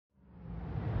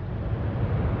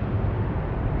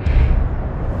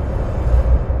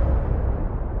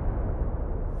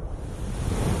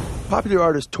Popular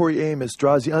artist Tori Amos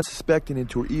draws the unsuspecting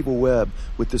into her evil web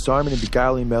with disarming and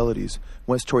beguiling melodies.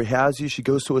 Once Tori has you, she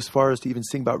goes so as far as to even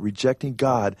sing about rejecting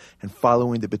God and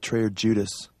following the betrayer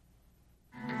Judas.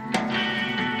 If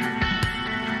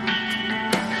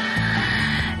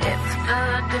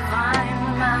the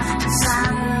divine master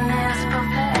plan is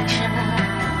perfection,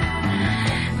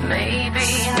 maybe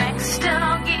next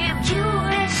I'll give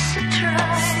Judas a try.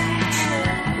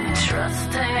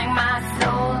 Trusting my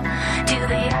soul to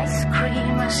the ice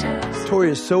cream machine. Tori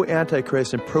is so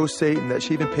anti-Christ and pro-Satan that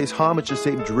she even pays homage to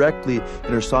Satan directly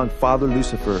in her song Father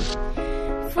Lucifer.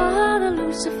 Father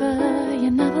Lucifer, you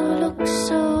never look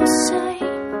so sane.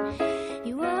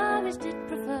 You always did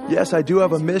prefer. Yes, I do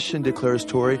have a mission, declares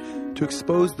Tori, to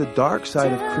expose the dark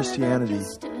side of Christianity.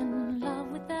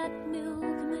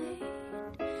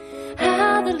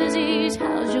 How the Lizzies,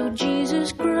 how's your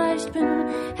Jesus Christ been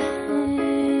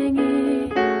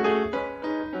hanging?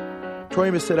 Tori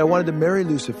Amos said, I wanted to marry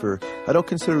Lucifer. I don't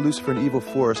consider Lucifer an evil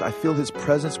force. I feel his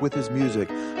presence with his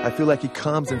music. I feel like he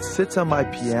comes and sits on my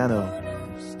piano.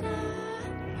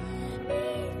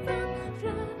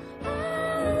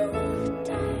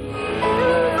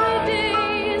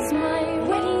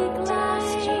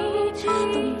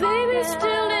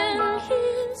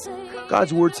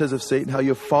 God's word says of Satan, how you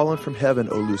have fallen from heaven,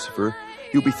 O Lucifer.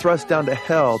 You'll be thrust down to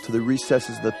hell, to the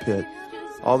recesses of the pit.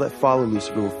 All that follow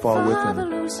Lucifer will fall with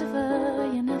him.